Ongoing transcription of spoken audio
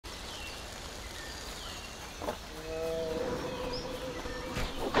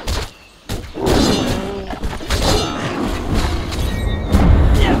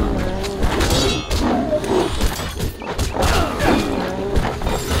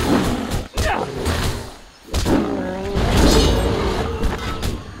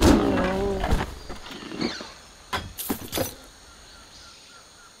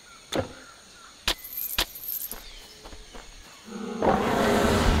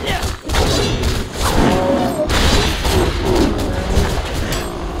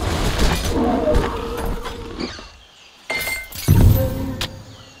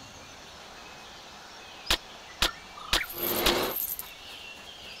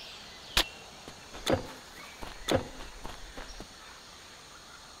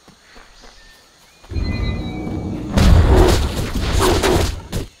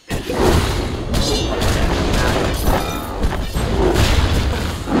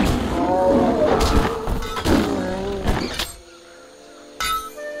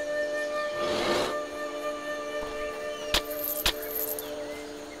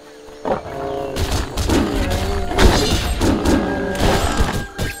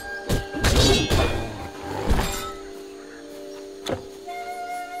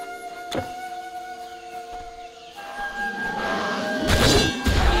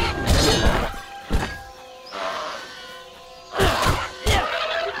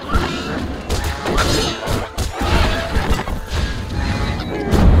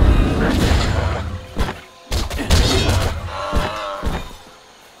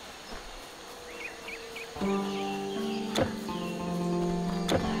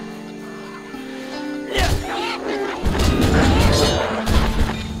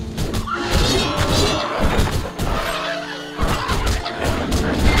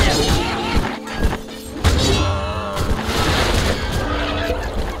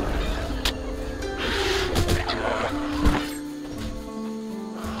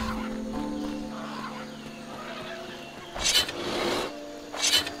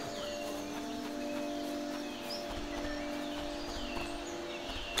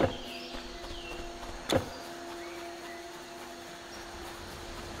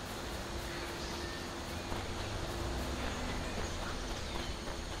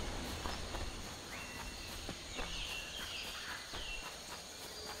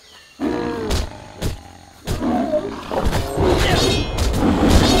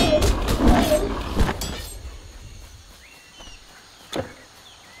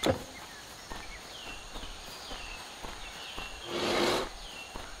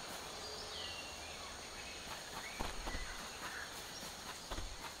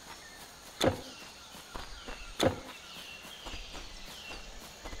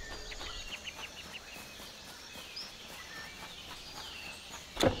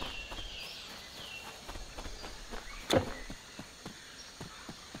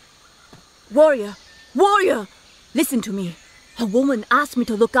Warrior! Warrior! Listen to me. A woman asked me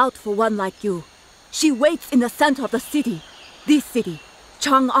to look out for one like you. She waits in the center of the city. This city,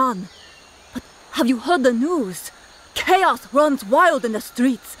 Chang'an. But have you heard the news? Chaos runs wild in the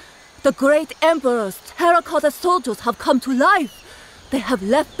streets. The great Emperor's terracotta soldiers have come to life. They have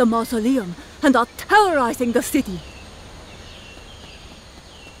left the mausoleum and are terrorizing the city.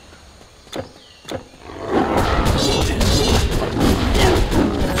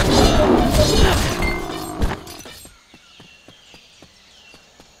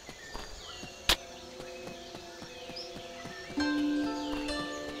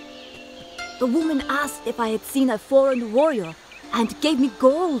 The woman asked if I had seen a foreign warrior and gave me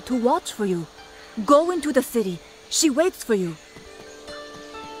gold to watch for you. Go into the city. She waits for you.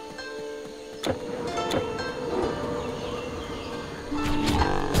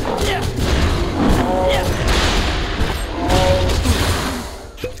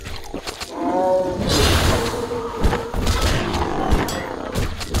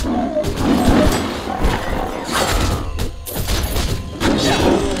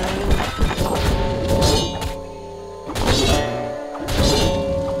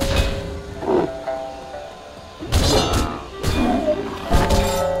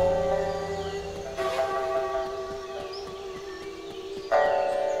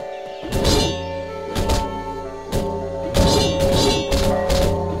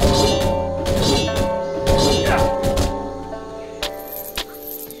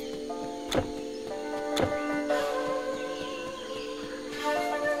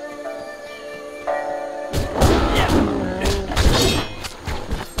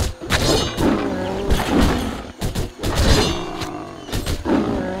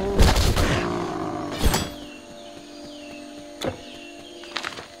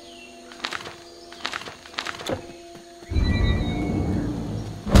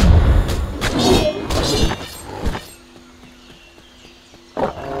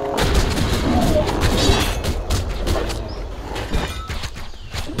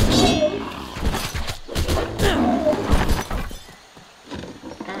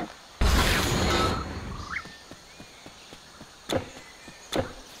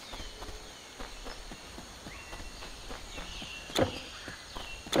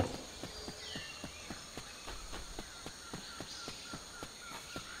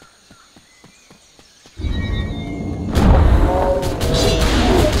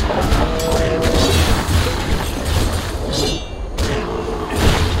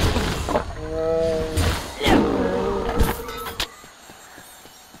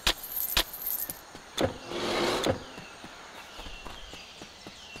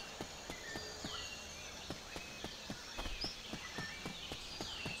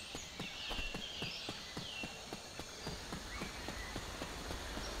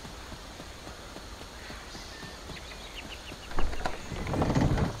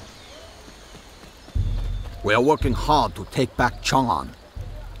 We are working hard to take back Chang'an,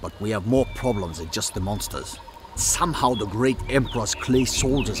 but we have more problems than just the monsters. Somehow the great Emperor's clay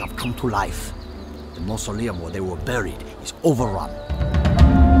soldiers have come to life. The mausoleum where they were buried is overrun.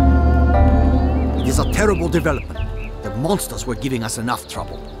 It is a terrible development. The monsters were giving us enough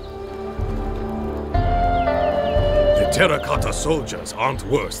trouble. The terracotta soldiers aren't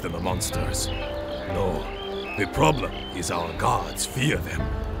worse than the monsters. No, the problem is our gods fear them.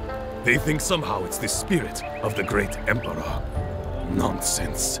 They think somehow it's the spirit of the great Emperor.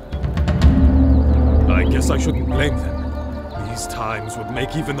 Nonsense. I guess I shouldn't blame them. These times would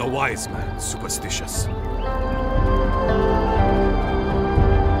make even the wise man superstitious.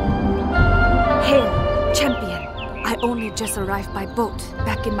 Hail, champion! I only just arrived by boat,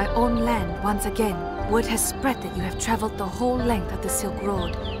 back in my own land once again. Word has spread that you have traveled the whole length of the Silk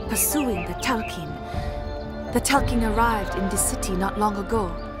Road, pursuing the Talqin. The Talqin arrived in this city not long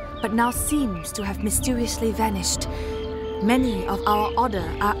ago, but now seems to have mysteriously vanished. Many of our order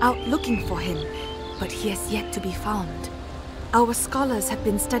are out looking for him, but he has yet to be found. Our scholars have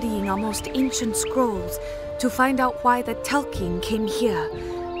been studying our most ancient scrolls to find out why the Talqin came here.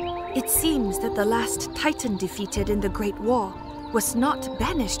 It seems that the last Titan defeated in the Great War was not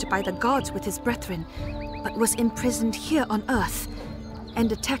banished by the gods with his brethren, but was imprisoned here on Earth. And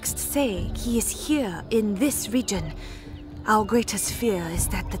the texts say he is here in this region. Our greatest fear is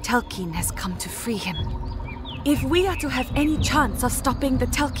that the Talqin has come to free him. If we are to have any chance of stopping the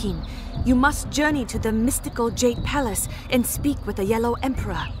Talqin, you must journey to the mystical Jade Palace and speak with the Yellow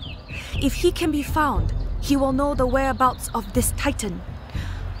Emperor. If he can be found, he will know the whereabouts of this Titan.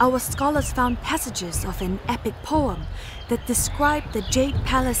 Our scholars found passages of an epic poem that described the Jade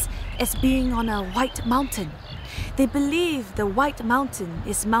Palace as being on a white mountain. They believe the White Mountain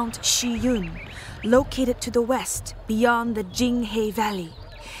is Mount Shiyun, located to the west beyond the Jinghe Valley.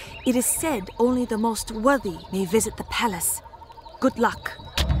 It is said only the most worthy may visit the palace. Good luck.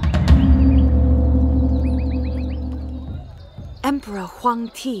 Emperor Huang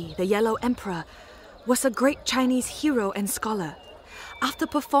Ti, the Yellow Emperor, was a great Chinese hero and scholar. After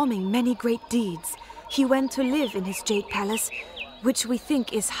performing many great deeds, he went to live in his Jade Palace, which we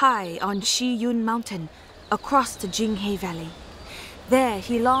think is high on Shiyun Mountain, across the Jinghe Valley. There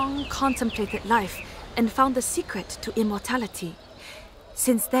he long contemplated life and found the secret to immortality.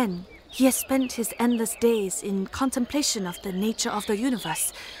 Since then, he has spent his endless days in contemplation of the nature of the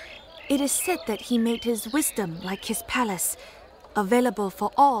universe. It is said that he made his wisdom like his palace, available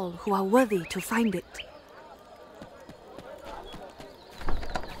for all who are worthy to find it.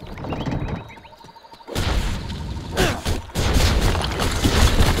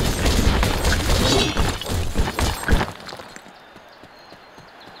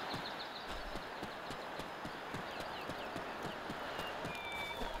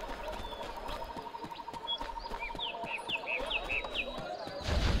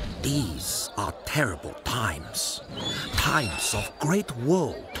 These are terrible times, times of great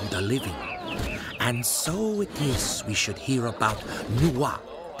woe to the living. And so it is we should hear about Nuwa,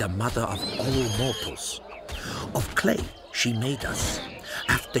 the mother of all mortals. Of clay she made us,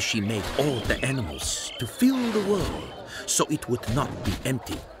 after she made all the animals to fill the world, so it would not be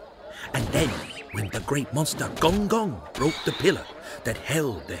empty. And then, when the great monster Gong Gong broke the pillar that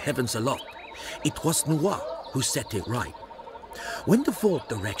held the heavens aloft, it was Nuwa who set it right. When the four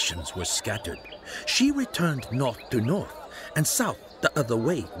directions were scattered, she returned north to north and south the other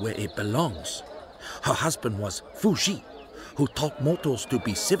way where it belongs. Her husband was Fuji, who taught mortals to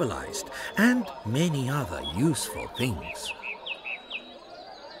be civilized and many other useful things.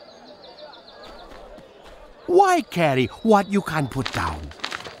 Why carry what you can put down?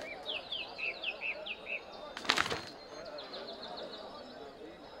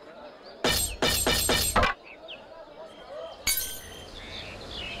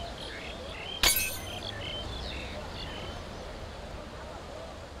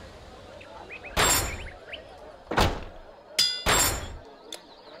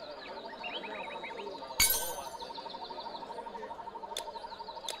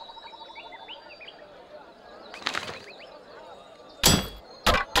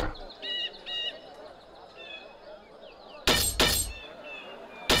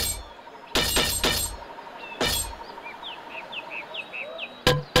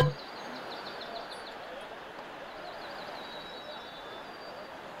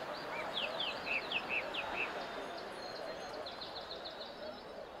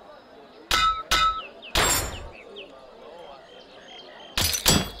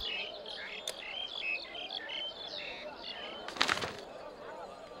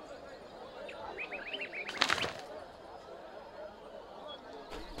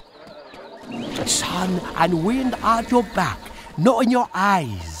 Sun and wind at your back, not in your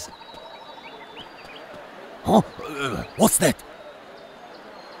eyes. Huh? What's that?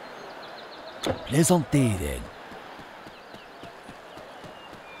 Pleasant day then.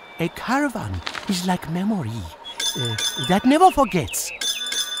 A caravan is like memory that never forgets.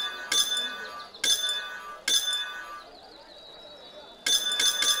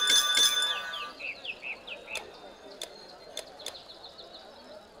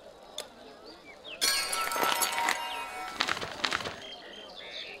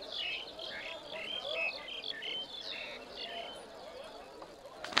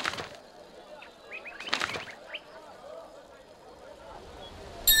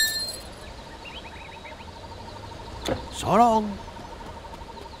 So long.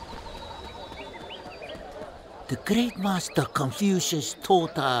 The great master Confucius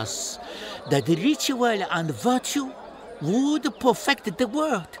taught us that ritual and virtue would perfect the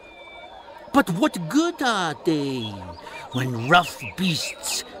world. But what good are they when rough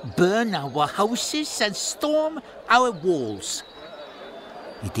beasts burn our houses and storm our walls?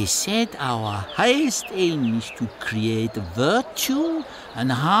 It is said our highest aim is to create virtue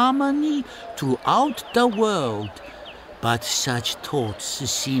and harmony throughout the world. But such thoughts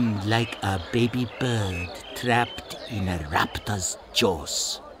seem like a baby bird trapped in a raptor's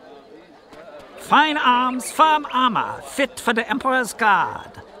jaws. Fine arms, firm armor, fit for the Emperor's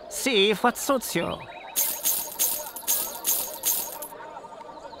guard. See what suits you.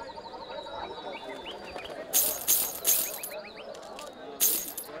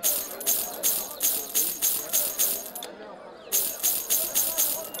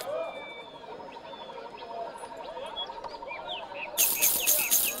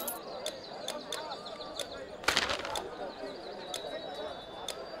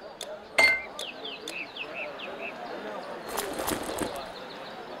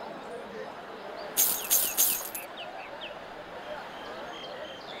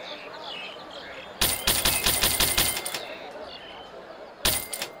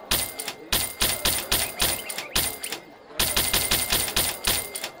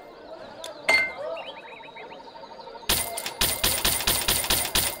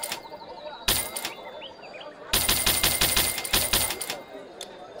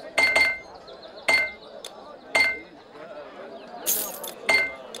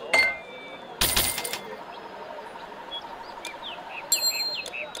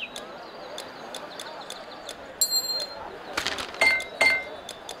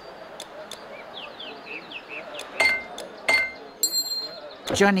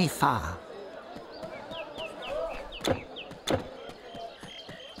 journey far.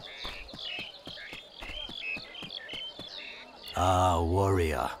 Ah,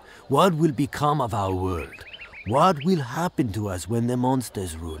 warrior, what will become of our world? What will happen to us when the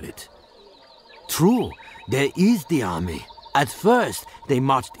monsters rule it? True, there is the army. At first, they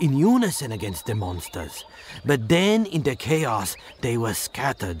marched in unison against the monsters. But then, in the chaos, they were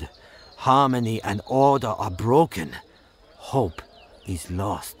scattered. Harmony and order are broken. Hope is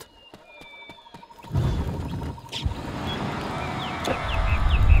lost.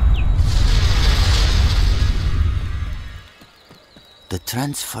 The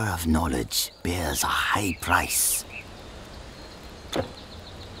transfer of knowledge bears a high price.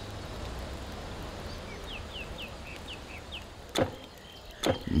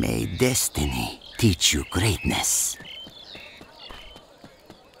 May destiny teach you greatness.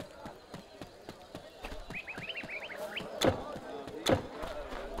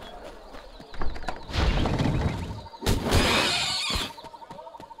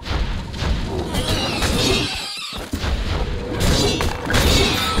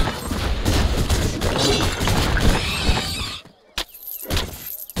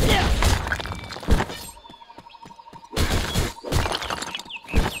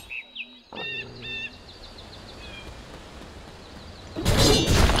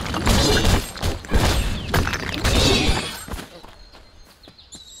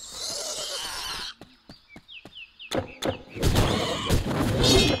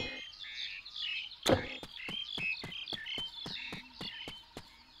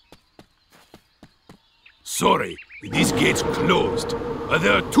 Sorry, this gate's closed.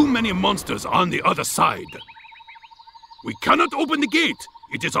 There are too many monsters on the other side. We cannot open the gate.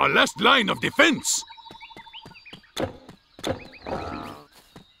 It is our last line of defense.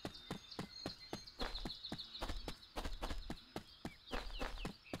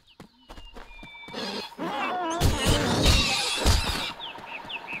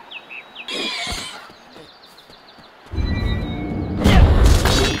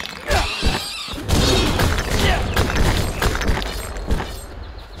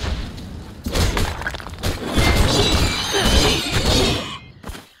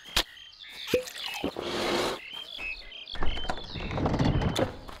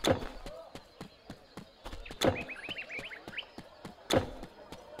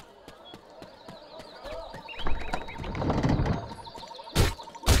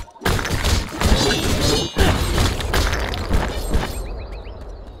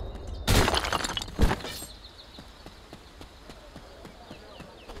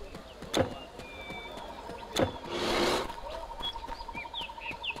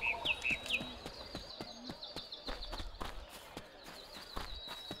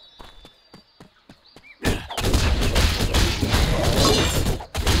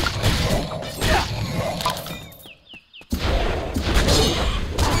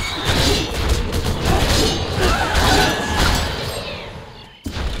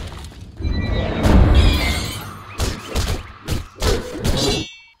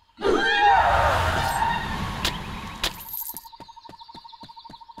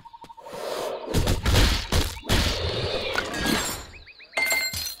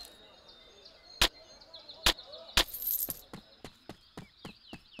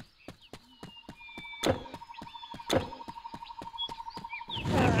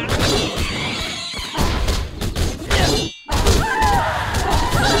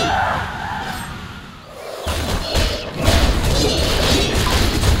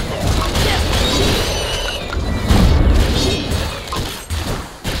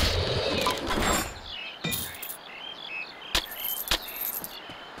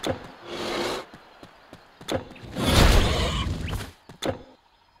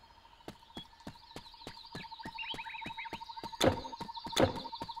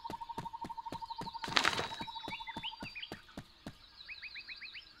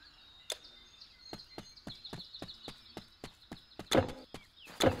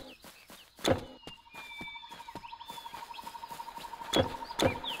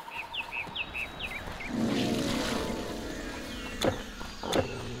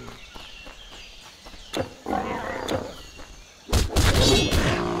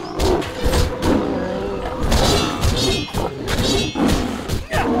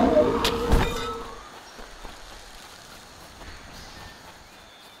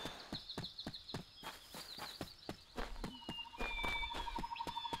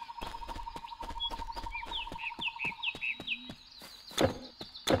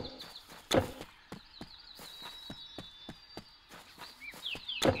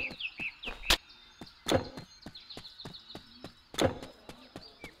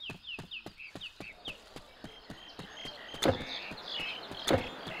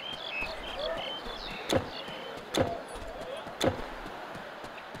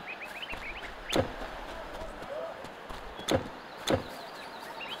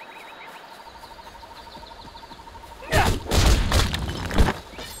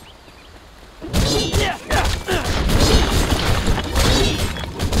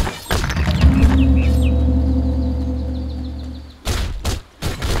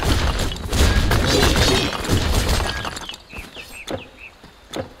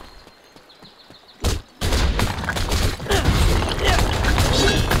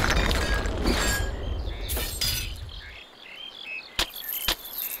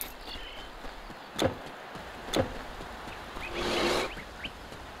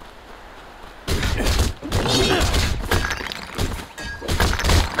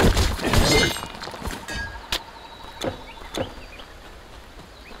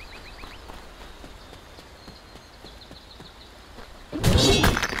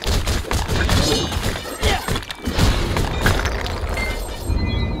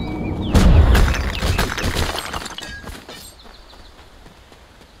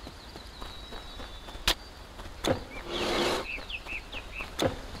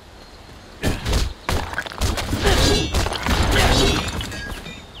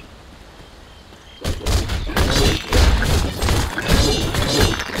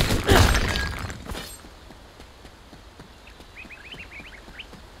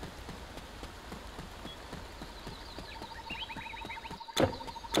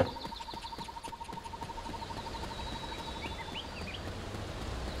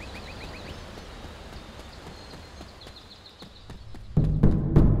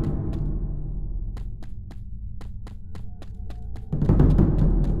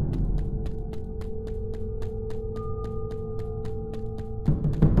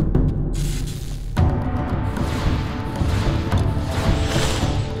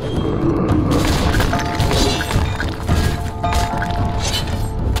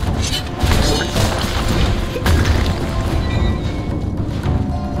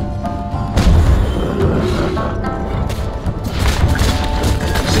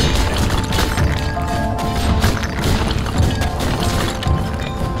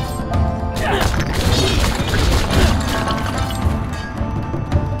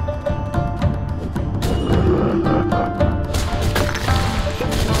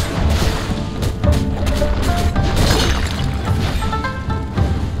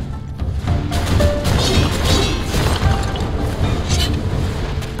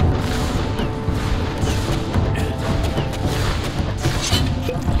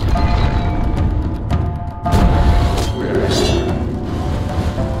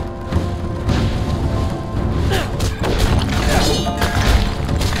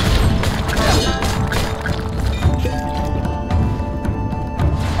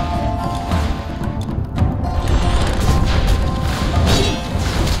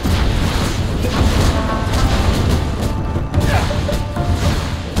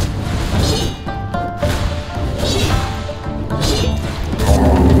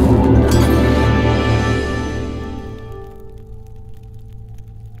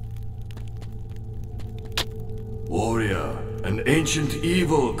 ancient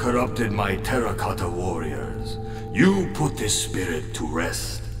evil corrupted my terracotta warriors. You put this spirit to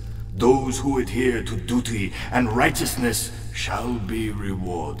rest. Those who adhere to duty and righteousness shall be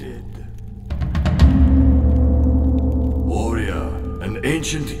rewarded. Warrior, an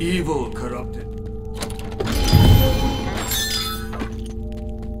ancient evil corrupted.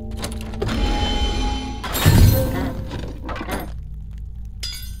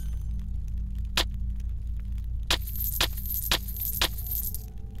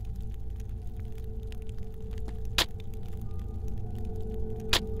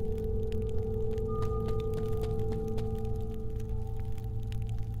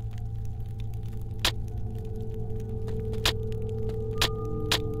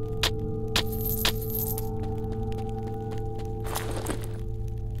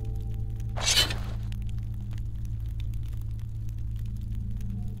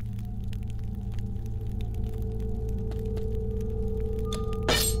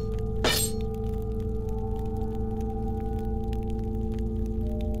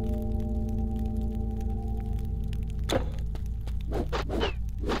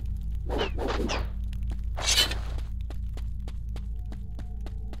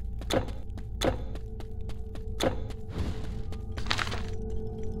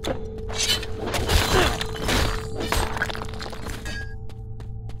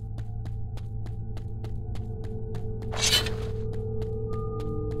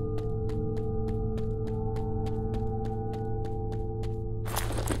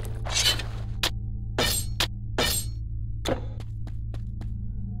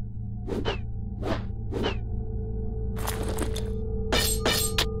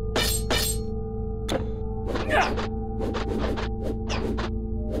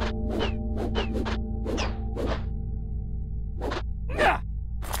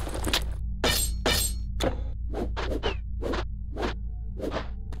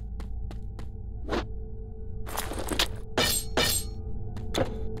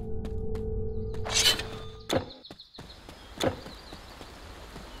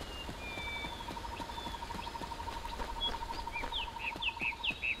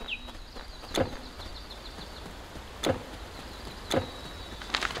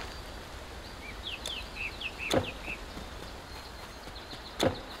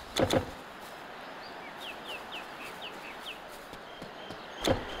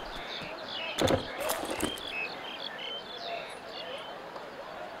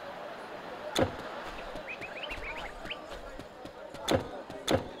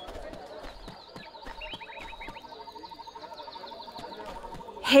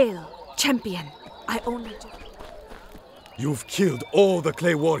 Hail, champion. I only... You've killed all the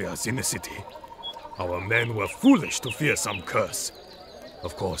clay warriors in the city. Our men were foolish to fear some curse.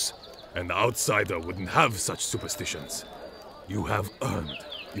 Of course, an outsider wouldn't have such superstitions. You have earned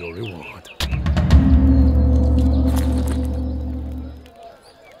your reward.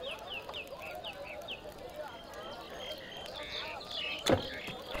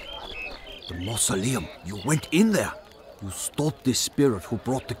 The mausoleum. You went in there. You stopped the spirit who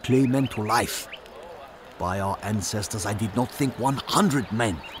brought the clay men to life. By our ancestors, I did not think 100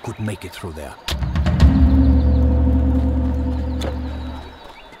 men could make it through there.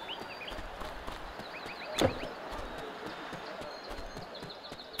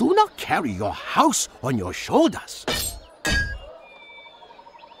 Do not carry your house on your shoulders.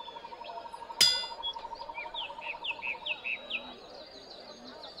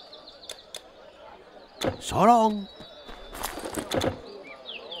 So long.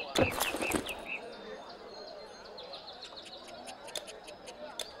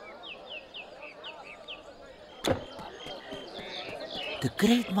 The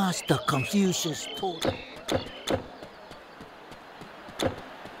great master Confucius taught.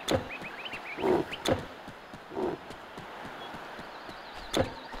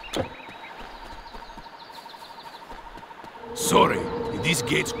 Sorry, these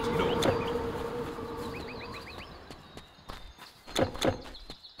gates closed.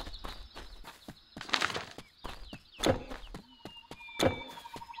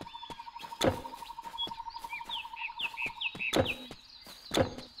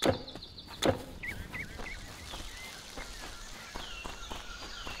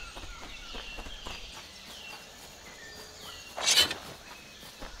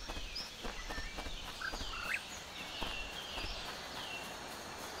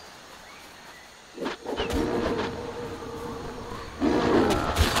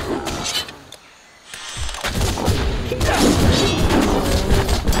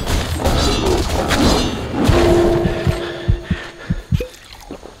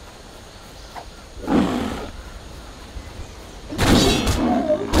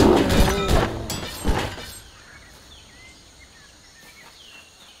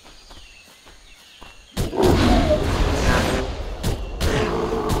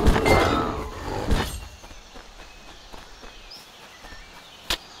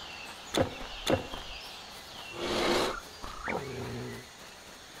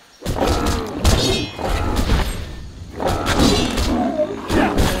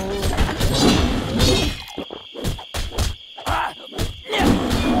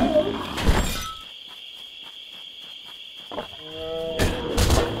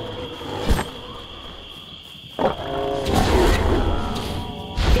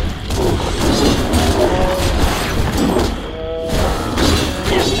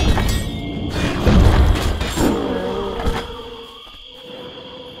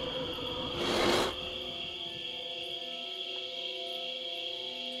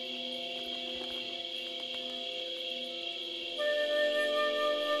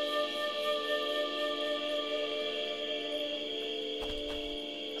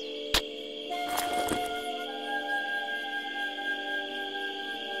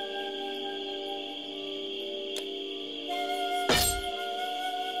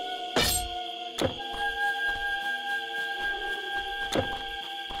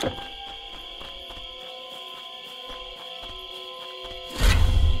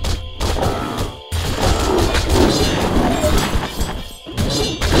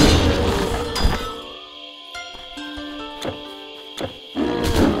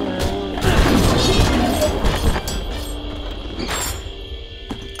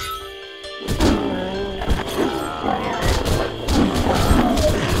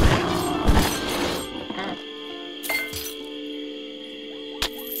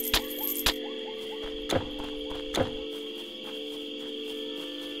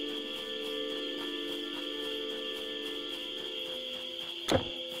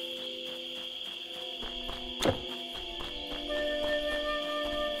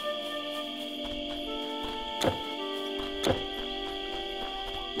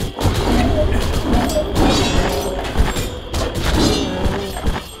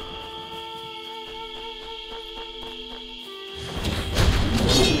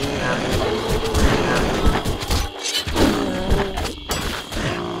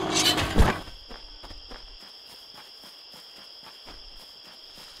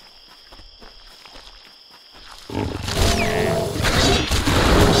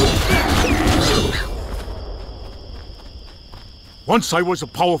 Once I was a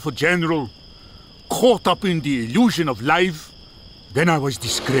powerful general, caught up in the illusion of life. Then I was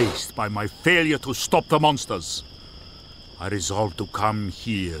disgraced by my failure to stop the monsters. I resolved to come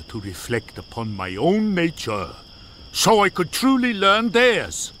here to reflect upon my own nature, so I could truly learn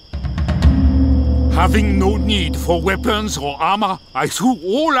theirs. Having no need for weapons or armor, I threw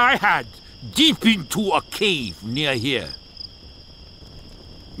all I had deep into a cave near here.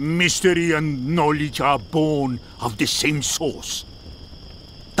 Mystery and knowledge are born of the same source.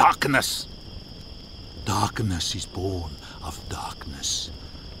 Darkness. Darkness is born of darkness,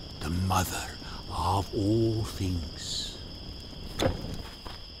 the mother of all things.